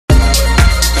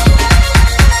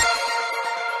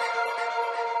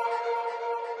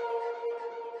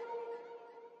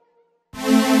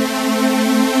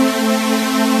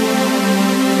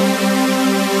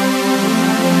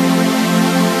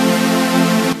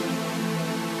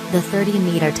The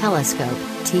 30-meter telescope,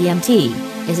 TMT,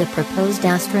 is a proposed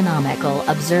astronomical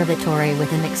observatory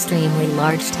with an extremely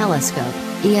large telescope,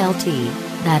 E-ELT,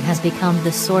 that has become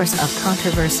the source of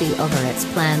controversy over its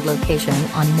planned location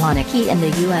on Mauna Kea in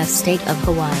the U.S. state of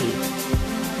Hawaii.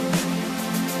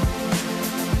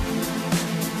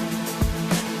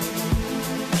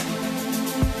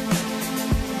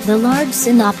 The Large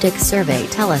Synoptic Survey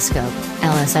Telescope,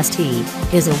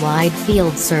 LSST, is a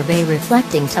wide-field survey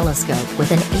reflecting telescope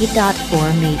with an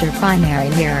 8.4-meter primary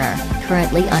mirror,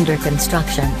 currently under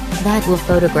construction, that will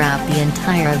photograph the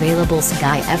entire available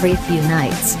sky every few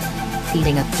nights.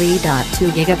 Feeding a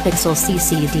 3.2-gigapixel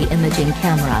CCD imaging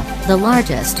camera, the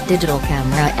largest digital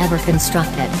camera ever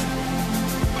constructed.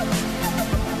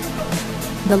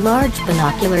 The Large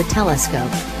Binocular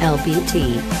Telescope,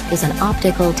 LBT, is an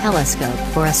optical telescope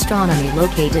for astronomy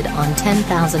located on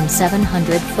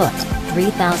 10,700 foot,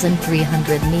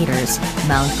 3,300 meters,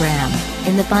 Mount Gran,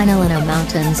 in the Binocular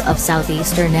Mountains of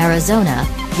southeastern Arizona,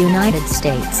 United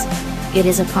States. It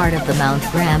is a part of the Mount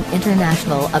Gran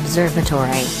International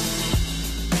Observatory.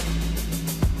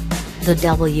 The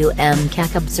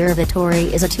Keck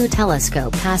Observatory is a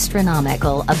two-telescope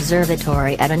astronomical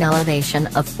observatory at an elevation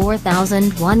of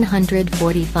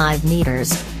 4,145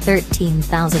 meters,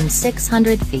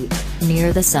 13,600 feet,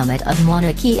 near the summit of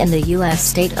Mauna Kea in the U.S.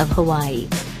 state of Hawaii.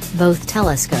 Both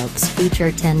telescopes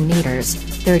feature 10 meters,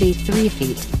 33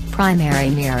 feet,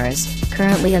 primary mirrors,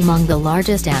 currently among the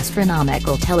largest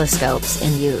astronomical telescopes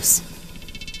in use.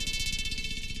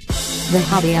 The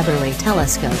Hobby-Eberly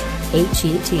Telescope,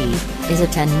 HET, is a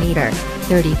 10-meter,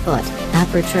 30-foot,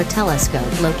 aperture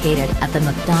telescope located at the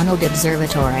McDonald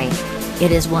Observatory.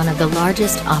 It is one of the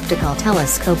largest optical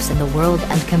telescopes in the world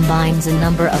and combines a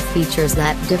number of features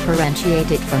that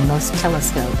differentiate it from most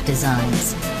telescope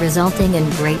designs, resulting in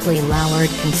greatly lowered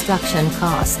construction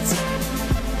costs.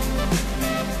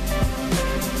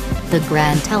 The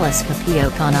Gran Telescopio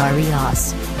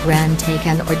Canarias, Gran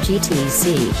taken or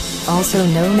GTC, also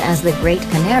known as the Great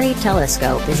Canary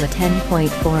Telescope, is a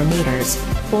 10.4 meters,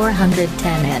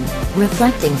 410 in,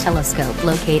 reflecting telescope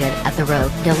located at the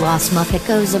Roque de los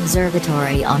Muñecos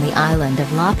Observatory on the island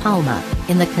of La Palma,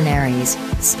 in the Canaries,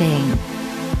 Spain.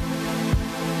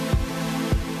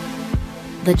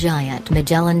 The giant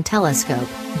Magellan Telescope,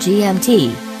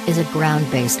 GMT, is a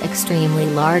ground-based extremely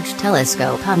large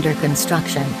telescope under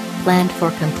construction, planned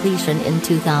for completion in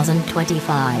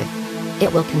 2025.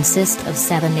 It will consist of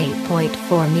 7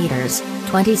 8.4 meters,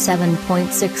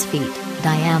 27.6 feet,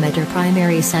 diameter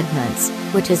primary segments,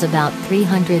 which is about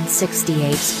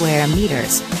 368 square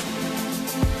meters.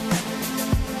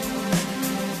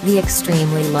 The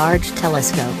extremely large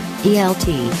telescope, E-ELT,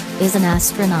 is an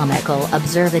astronomical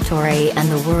observatory and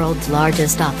the world's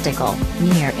largest optical,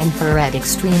 near-infrared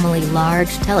extremely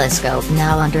large telescope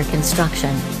now under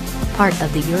construction. Part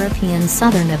of the European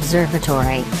Southern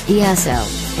Observatory (ESO)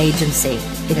 agency,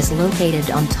 it is located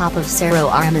on top of Cerro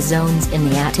Armazones in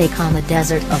the Atacama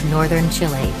Desert of northern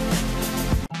Chile.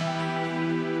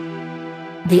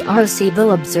 The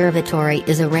Arecibo Observatory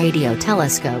is a radio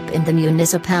telescope in the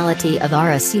municipality of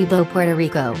Arecibo, Puerto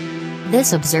Rico.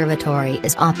 This observatory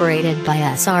is operated by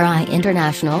SRI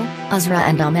International, USRA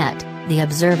and ALMA. The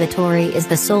observatory is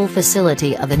the sole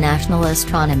facility of the National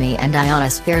Astronomy and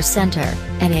Ionosphere Center,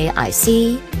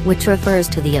 NAIC, which refers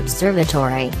to the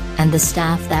observatory, and the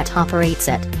staff that operates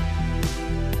it.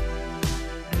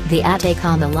 The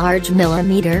Atacama Large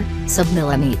Millimeter,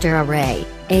 Submillimeter Array,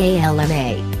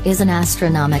 ALMA, is an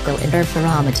astronomical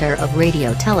interferometer of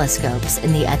radio telescopes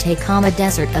in the Atacama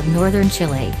Desert of northern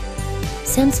Chile.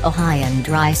 Since a high and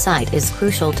dry site is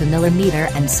crucial to millimeter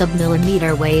and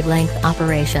submillimeter wavelength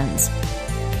operations,